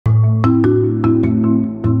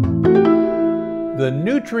the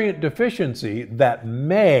nutrient deficiency that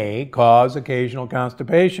may cause occasional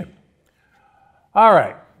constipation. All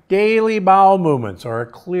right, daily bowel movements are a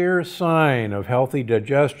clear sign of healthy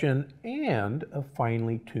digestion and a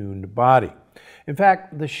finely tuned body. In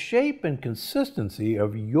fact, the shape and consistency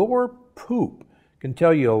of your poop can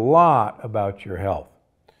tell you a lot about your health.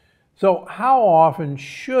 So how often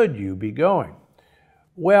should you be going?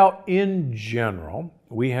 Well, in general,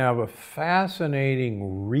 we have a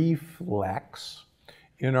fascinating reflex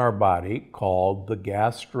in our body called the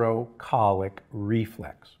gastrocolic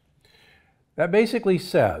reflex. That basically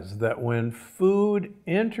says that when food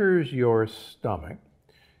enters your stomach,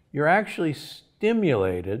 you're actually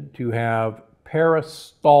stimulated to have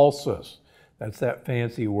peristalsis. That's that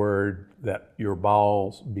fancy word that your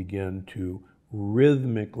bowels begin to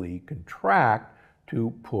rhythmically contract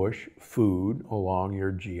to push food along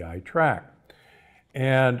your GI tract.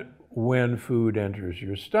 And when food enters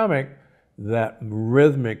your stomach, that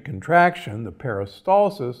rhythmic contraction, the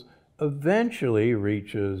peristalsis, eventually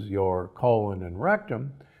reaches your colon and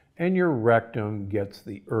rectum, and your rectum gets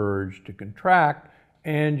the urge to contract,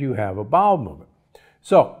 and you have a bowel movement.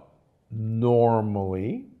 So,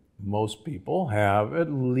 normally, most people have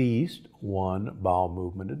at least one bowel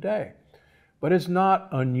movement a day. But it's not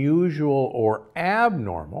unusual or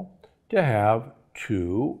abnormal to have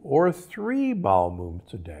 2 or 3 bowel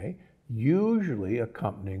movements a day, usually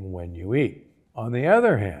accompanying when you eat. On the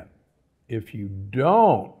other hand, if you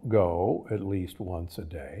don't go at least once a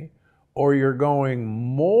day, or you're going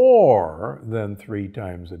more than 3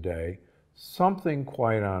 times a day, something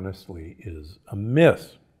quite honestly is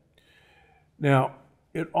amiss. Now,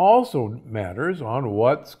 it also matters on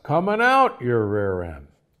what's coming out your rear end.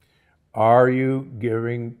 Are you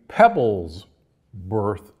giving pebbles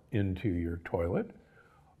birth into your toilet?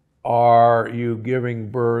 Are you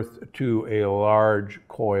giving birth to a large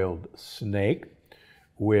coiled snake,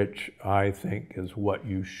 which I think is what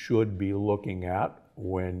you should be looking at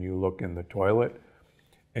when you look in the toilet?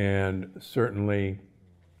 And certainly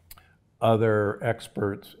other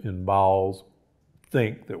experts in bowels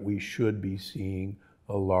think that we should be seeing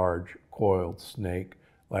a large coiled snake,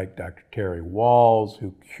 like Dr. Terry Walls,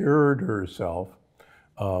 who cured herself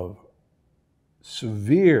of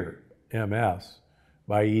severe MS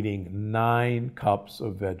by eating 9 cups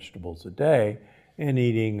of vegetables a day and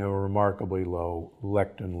eating a remarkably low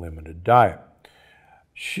lectin-limited diet.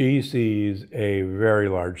 She sees a very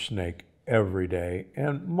large snake every day,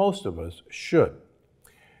 and most of us should.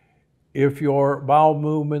 If your bowel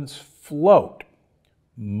movements float,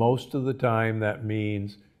 most of the time that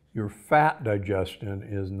means your fat digestion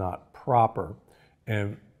is not proper,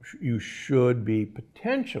 and you should be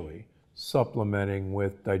potentially supplementing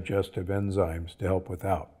with digestive enzymes to help with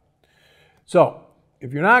that. So,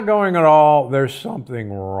 if you're not going at all, there's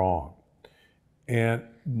something wrong. And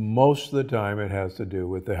most of the time it has to do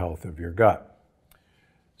with the health of your gut.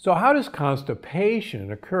 So how does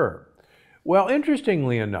constipation occur? Well,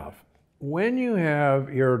 interestingly enough, when you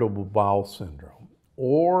have irritable bowel syndrome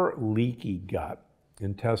or leaky gut,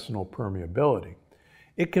 intestinal permeability,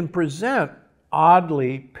 it can present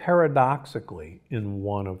oddly, paradoxically, in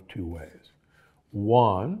one of 2 ways.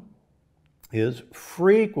 One is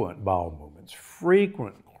frequent bowel movements,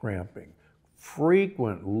 frequent cramping,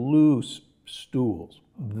 frequent loose stools.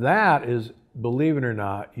 That is, believe it or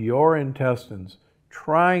not, your intestines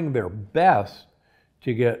trying their best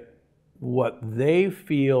to get what they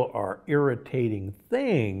feel are irritating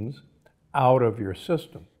things out of your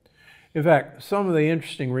system. In fact, some of the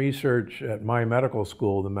interesting research at my medical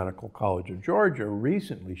school, the Medical College of Georgia,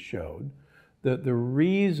 recently showed that the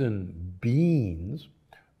reason beans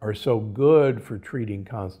are so good for treating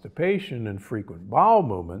constipation and frequent bowel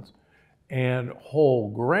movements, and whole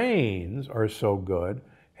grains are so good,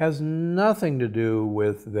 has nothing to do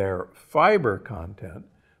with their fiber content,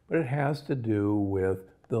 but it has to do with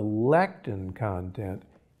the lectin content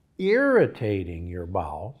irritating your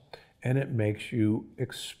bowel, and it makes you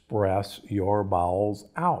express your bowels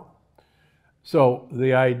out. So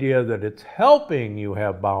the idea that it's helping you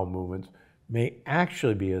have bowel movements may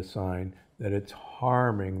actually be a sign that it's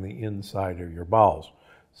harming the inside of your bowels.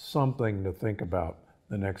 Something to think about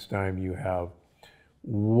the next time you have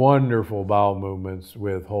wonderful bowel movements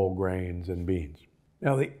with whole grains and beans.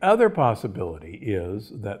 Now, the other possibility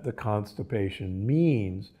is that the constipation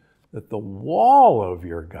means that the wall of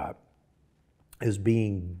your gut is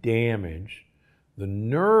being damaged, the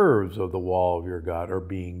nerves of the wall of your gut are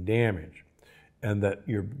being damaged, and that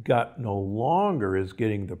your gut no longer is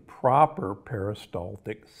getting the proper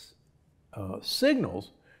peristaltic signals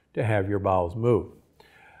to have your bowels move.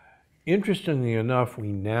 Interestingly enough, we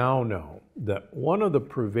now know that one of the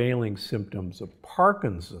prevailing symptoms of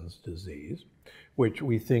Parkinson's disease, which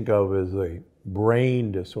we think of as a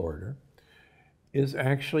brain disorder, is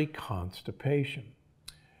actually constipation.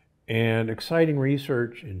 And exciting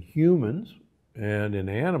research in humans and in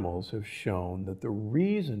animals have shown that the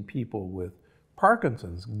reason people with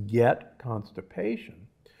Parkinson's get constipation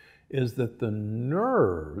is that the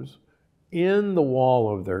nerves in the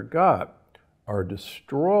wall of their gut are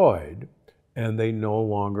destroyed and they no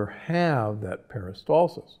longer have that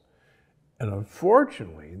peristalsis. And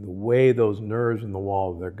unfortunately, the way those nerves in the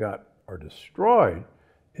wall of their gut are destroyed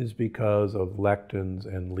is because of lectins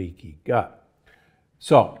and leaky gut.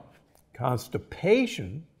 So,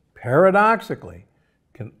 constipation, paradoxically,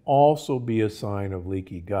 can also be a sign of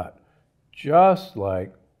leaky gut, just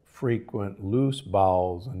like frequent loose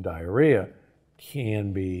bowels and diarrhea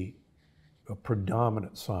can be a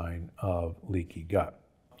predominant sign of leaky gut.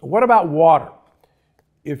 What about water?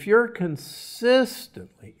 If you're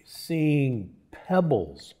consistently seeing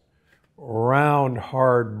pebbles around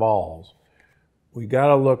hard balls, we got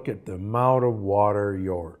to look at the amount of water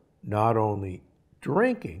you're not only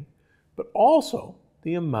drinking, but also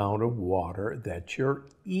the amount of water that you're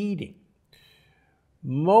eating.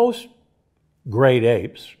 Most great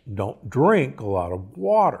apes don't drink a lot of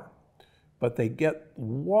water, but they get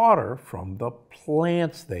water from the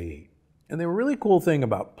plants they eat. And the really cool thing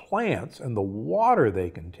about plants and the water they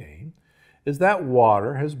contain is that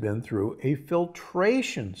water has been through a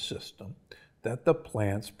filtration system that the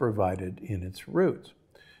plants provided in its roots.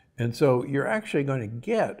 And so you're actually going to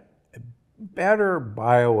get a better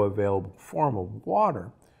bioavailable form of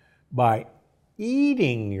water by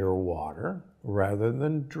eating your water rather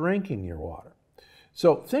than drinking your water.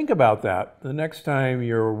 So think about that the next time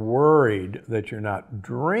you're worried that you're not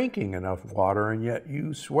drinking enough water and yet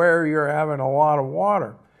you swear you're having a lot of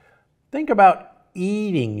water. Think about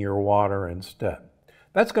eating your water instead.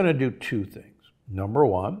 That's going to do two things. Number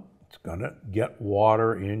one, it's going to get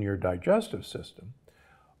water in your digestive system,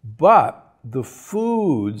 but the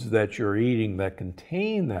foods that you're eating that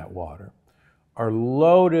contain that water are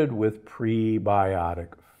loaded with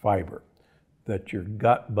prebiotic fiber that your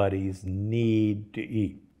gut buddies need to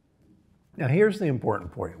eat. Now here's the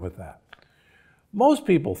important point with that. Most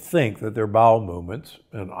people think that their bowel movements,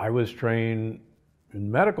 and I was trained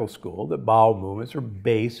in medical school that bowel movements are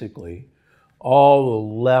basically all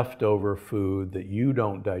the leftover food that you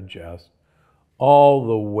don't digest, all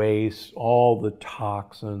the waste, all the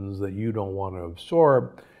toxins that you don't want to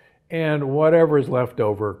absorb, and whatever is left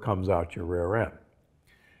over comes out your rear end.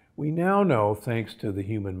 We now know, thanks to the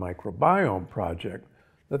Human Microbiome Project,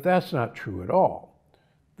 that that's not true at all.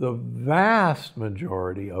 The vast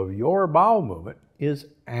majority of your bowel movement is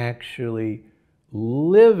actually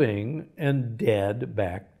living and dead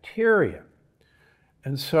bacteria.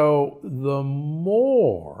 And so the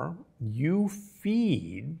more you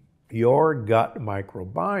feed your gut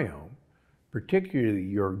microbiome, particularly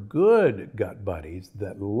your good gut buddies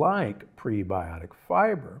that like prebiotic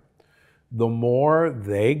fiber, the more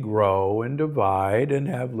they grow and divide and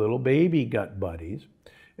have little baby gut buddies.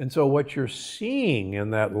 And so what you're seeing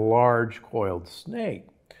in that large coiled snake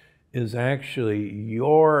is actually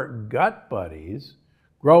your gut buddies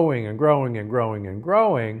growing and growing and growing and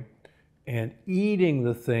growing and eating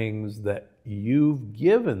the things that you've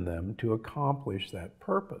given them to accomplish that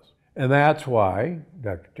purpose. And that's why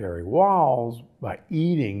Dr. Terry Wahls, by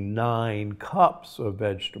eating 9 cups of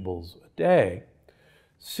vegetables a day,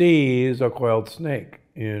 sees a coiled snake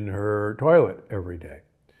in her toilet every day.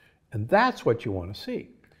 And that's what you want to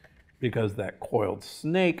see, because that coiled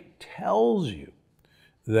snake tells you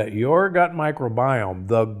that your gut microbiome,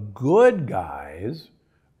 the good guys,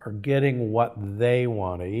 are getting what they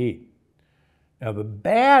want to eat. Now, the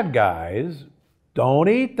bad guys don't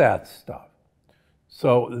eat that stuff.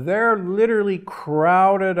 So they're literally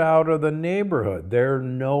crowded out of the neighborhood. There's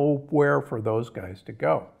nowhere for those guys to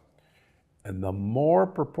go. And the more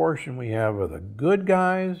proportion we have of the good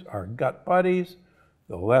guys, our gut buddies,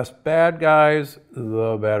 the less bad guys,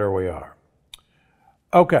 the better we are.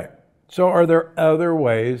 Okay, so are there other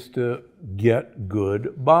ways to get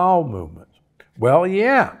good bowel movements? Well,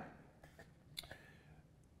 yeah.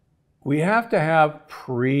 We have to have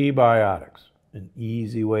prebiotics. An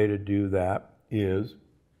easy way to do that is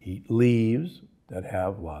eat leaves that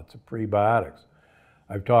have lots of prebiotics.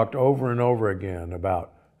 I've talked over and over again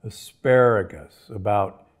about asparagus,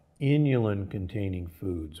 about inulin-containing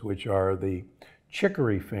foods, which are the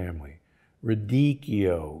chicory family,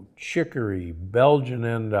 radicchio, chicory, Belgian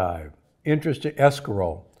endive,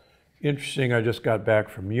 escarole. Interesting, I just got back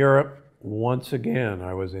from Europe. Once again,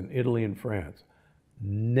 I was in Italy and France.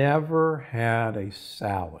 Never had a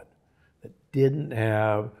salad that didn't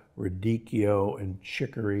have radicchio and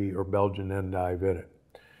chicory or Belgian endive in it.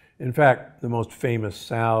 In fact, the most famous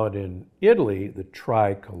salad in Italy, the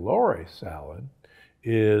tricolore salad,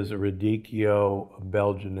 is a radicchio, a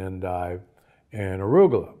Belgian endive, and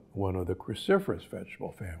arugula, one of the cruciferous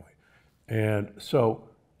vegetable family. And so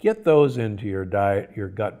get those into your diet. Your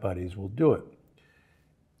gut buddies will do it.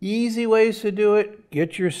 Easy ways to do it: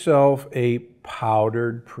 get yourself a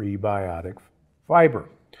powdered prebiotic fiber.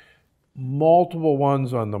 Multiple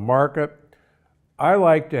ones on the market. I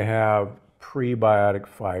like to have prebiotic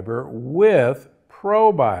fiber with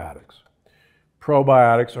probiotics.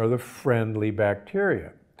 Probiotics are the friendly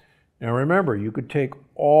bacteria. Now remember, you could take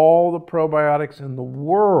all the probiotics in the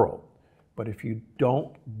world, but if you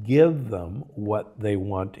don't give them what they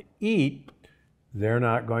want to eat, they're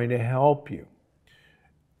not going to help you.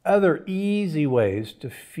 Other easy ways to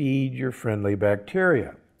feed your friendly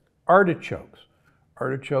bacteria: artichokes.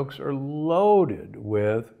 Artichokes are loaded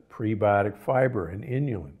with prebiotic fiber and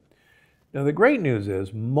inulin. Now the great news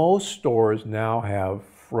is most stores now have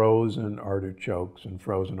frozen artichokes and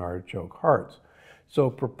frozen artichoke hearts. So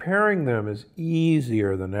preparing them is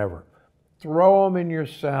easier than ever. Throw them in your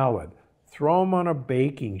salad. Throw them on a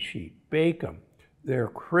baking sheet. Bake them. They're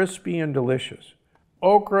crispy and delicious.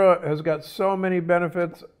 Okra has got so many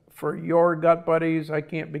benefits for your gut buddies, I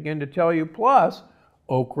can't begin to tell you. Plus,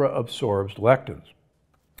 okra absorbs lectins.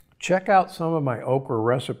 Check out some of my okra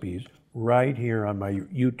recipes right here on my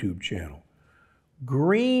YouTube channel.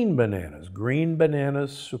 Green bananas. Green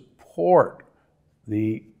bananas support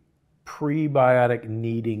the prebiotic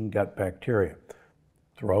needing gut bacteria.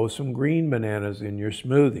 Throw some green bananas in your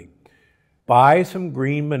smoothie. Buy some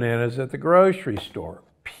green bananas at the grocery store.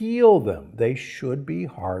 Peel them. They should be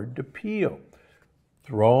hard to peel.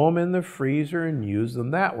 Throw them in the freezer and use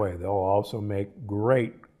them that way. They'll also make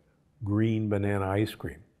great green banana ice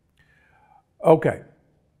cream. Okay,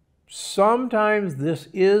 sometimes this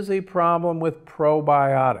is a problem with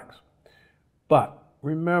probiotics, but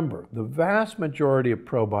remember, the vast majority of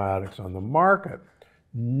probiotics on the market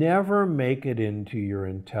never make it into your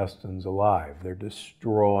intestines alive. They're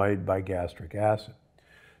destroyed by gastric acid.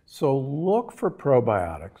 So look for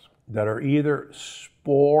probiotics that are either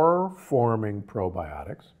spore-forming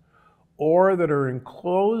probiotics or that are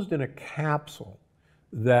enclosed in a capsule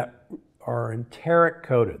that are enteric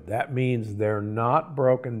coated. That means they're not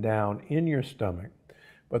broken down in your stomach,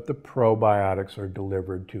 but the probiotics are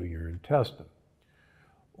delivered to your intestine.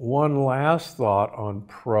 One last thought on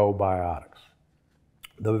probiotics.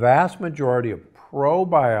 The vast majority of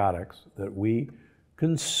probiotics that we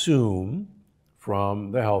consume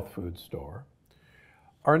from the health food store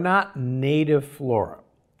are not native flora.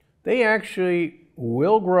 They actually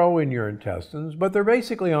will grow in your intestines, but they're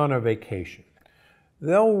basically on a vacation.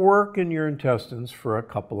 They'll work in your intestines for a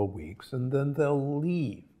couple of weeks and then they'll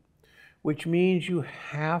leave, which means you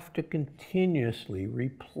have to continuously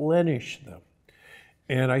replenish them.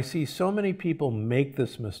 And I see so many people make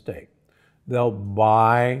this mistake. They'll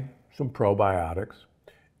buy some probiotics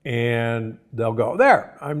and they'll go,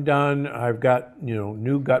 there, I'm done, I've got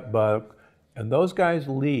new gut bug, and those guys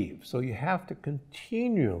leave. So you have to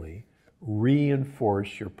continually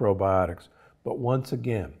reinforce your probiotics. But once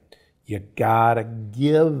again, you gotta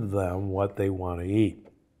give them what they want to eat.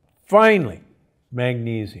 Finally,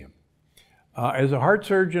 magnesium. As a heart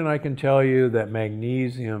surgeon, I can tell you that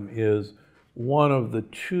magnesium is one of the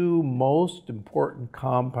two most important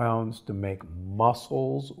compounds to make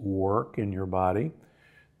muscles work in your body.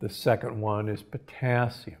 The second one is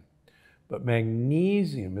potassium. But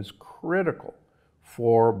magnesium is critical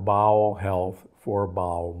for bowel health, for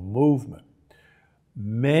bowel movement.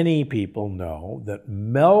 Many people know that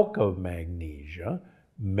milk of magnesia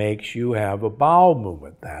makes you have a bowel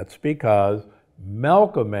movement. That's because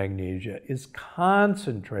milk of magnesia is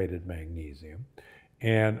concentrated magnesium,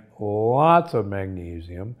 and lots of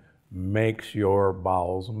magnesium makes your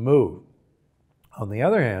bowels move. On the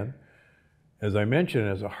other hand, as I mentioned,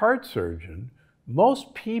 as a heart surgeon,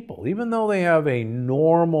 most people, even though they have a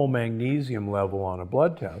normal magnesium level on a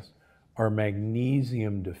blood test, are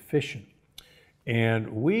magnesium deficient.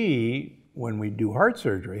 And when we do heart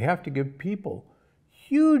surgery, have to give people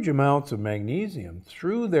huge amounts of magnesium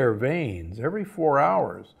through their veins every 4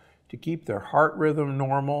 hours to keep their heart rhythm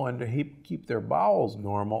normal and to keep their bowels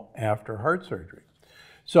normal after heart surgery.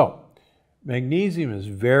 So, magnesium is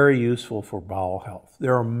very useful for bowel health.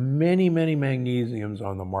 There are many, many magnesiums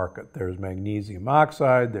on the market. There's magnesium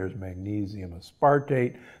oxide, there's magnesium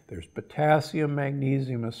aspartate, there's potassium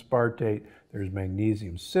magnesium aspartate, there's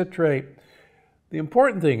magnesium citrate. The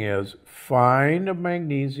important thing is find a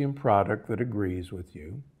magnesium product that agrees with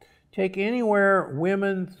you. take anywhere,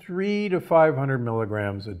 women, 300 to 500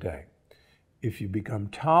 milligrams a day. If you become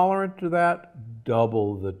tolerant to that,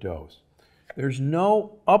 double the dose. There's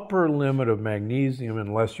no upper limit of magnesium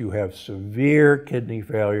unless you have severe kidney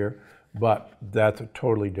failure, but that's a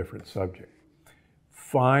totally different subject.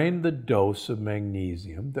 Find the dose of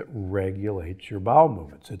magnesium that regulates your bowel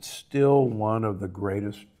movements. It's still one of the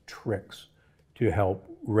greatest tricks to help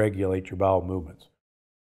regulate your bowel movements.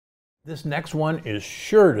 This next one is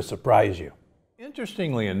sure to surprise you.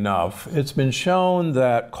 Interestingly enough, it's been shown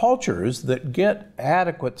that cultures that get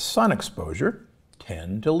adequate sun exposure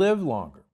tend to live longer.